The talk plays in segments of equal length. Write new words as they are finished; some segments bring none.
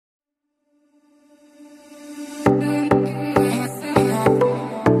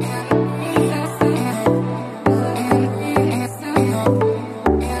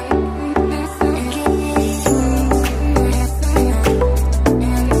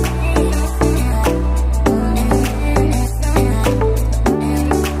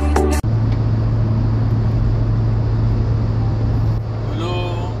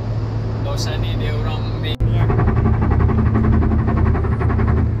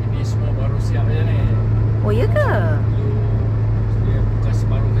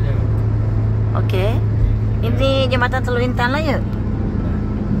Jambatan Teluk Intan lah ya?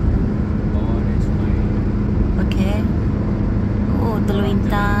 Bawah ada sungai. Okey. Oh, Teluk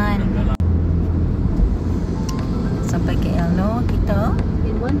Intan. Sampai KL no kita.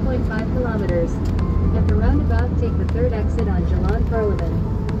 In 1.5 kilometers. At the roundabout, take the third exit on Jalan Parliament.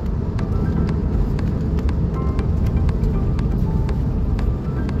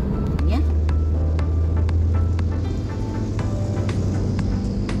 Ya.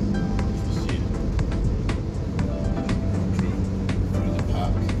 Through the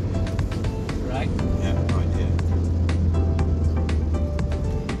park. Right. Yeah, right here.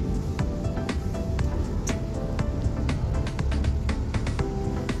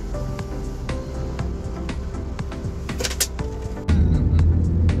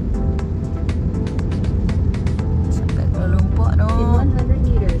 Sampai Kuala Lumpur no. In 100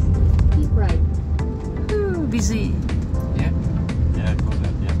 meters. Keep right. Busy. Yeah. Yeah, got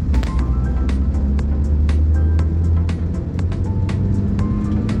that, yeah.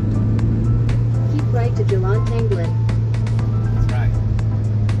 Keep right to Jalan Tanggulan. Right.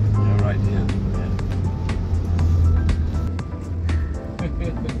 Yeah, right here.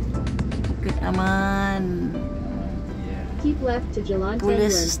 Good aman. Yeah. Keep left to Jalan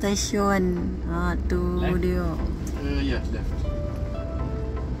Polis Tanggulan. station. Ha tu Left. dia. Yeah, left.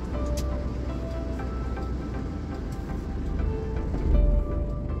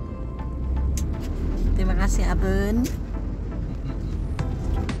 Terima kasih Abun.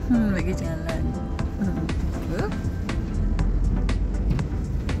 Bagi jalan.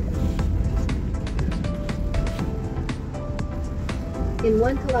 In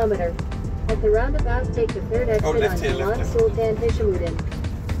 1 kilometer. At the roundabout, take the third exit left on here, Jalan left. Sultan Hishamuddin.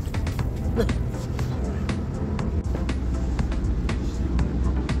 Left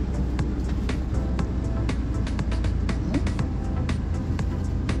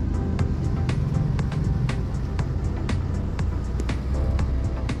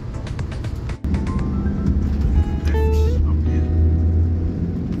up here.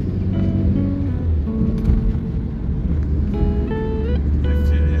 Left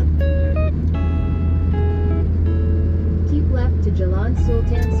here, yeah. Keep left to Jalan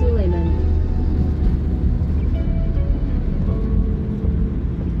Sultan Sulaiman.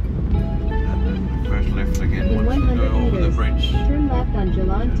 And then first left again In once you 100 go over the meters. bridge. Turn left on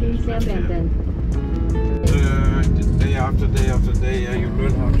Jalan Tun Sambantan. Day after day after day, yeah, you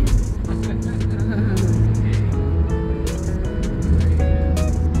learn how to.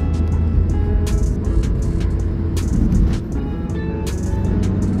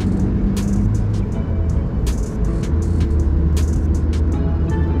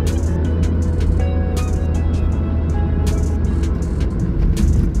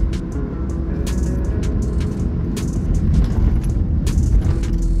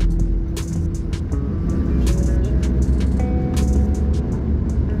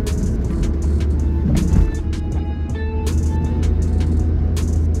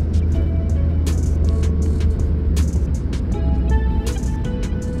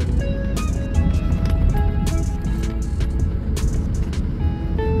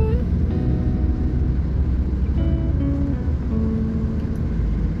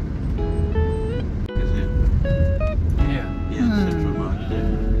 Is it? Yeah. Yeah, Central Market.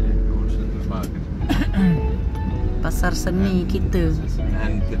 Or Central Market. Pasar seni kita.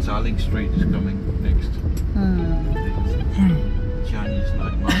 And Petaling Street is coming next. Chinese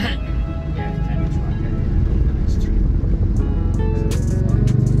night market. Yeah, Chinese market. Next street.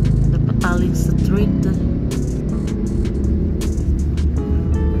 The Petaling Street.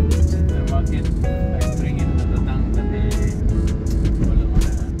 Central market. I bring it to datang tapi belum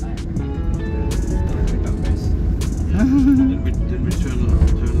ada time lagi. Dekat best. Then we turn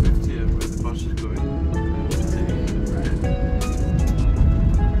left here where the bus is going.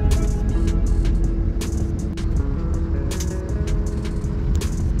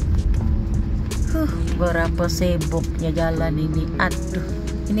 Berapa sibuknya jalan ini. Aduh.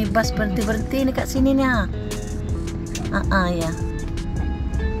 Ini bas berhenti-berhenti ni kat sini ni ha. Ya.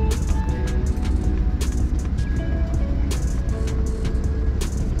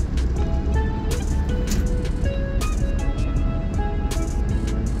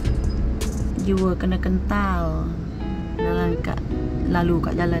 Jiwa kena kental dalam lalu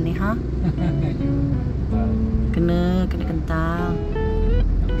kat jalan ni ha. Kena kental.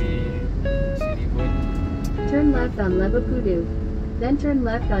 Tapi sini pun Turn left on Lebakudu. Then turn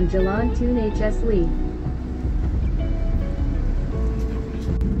left on Jalan Tun HS Lee.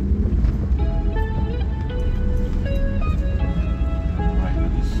 Right,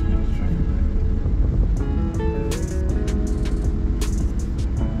 that is traffic.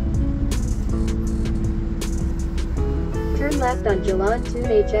 left on Jalan 2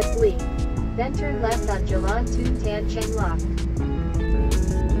 Najek Lee. Then turn left on Jalan 2 Tan Cheng Lok.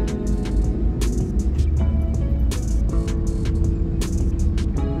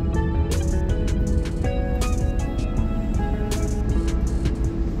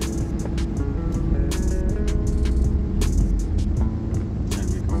 And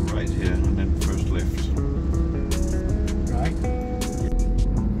we go right here and then first left. Right.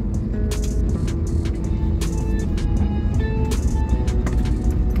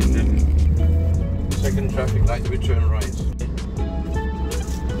 And then second traffic light, we turn right.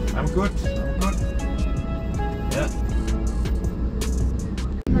 I'm good. Yeah.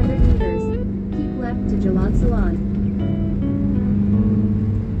 100 meters. Keep left to Jalan Salon.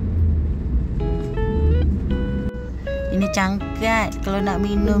 Ini cangkat. Kalau nak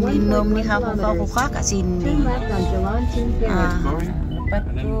minum ni hafa-hafa kat sini. Turn left on Jalan 2 Garage. Going.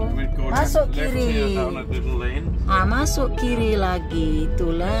 And then we go Masuk left here kiri. down a little lane. Masuk kiri lagi.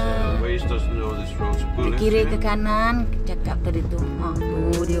 Itulah. Waze doesn't know this road. So go left Kiri here. ke kanan, cakap tadi tu.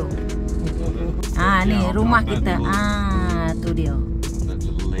 Tu dia. Ni rumah kita. Tu dia. That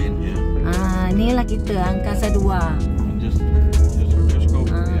little lane here. Inilah kita angkasa 2. And just go.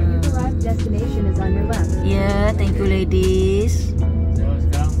 Yeah. Your arrived destination is on your left. Yeah, thank you ladies.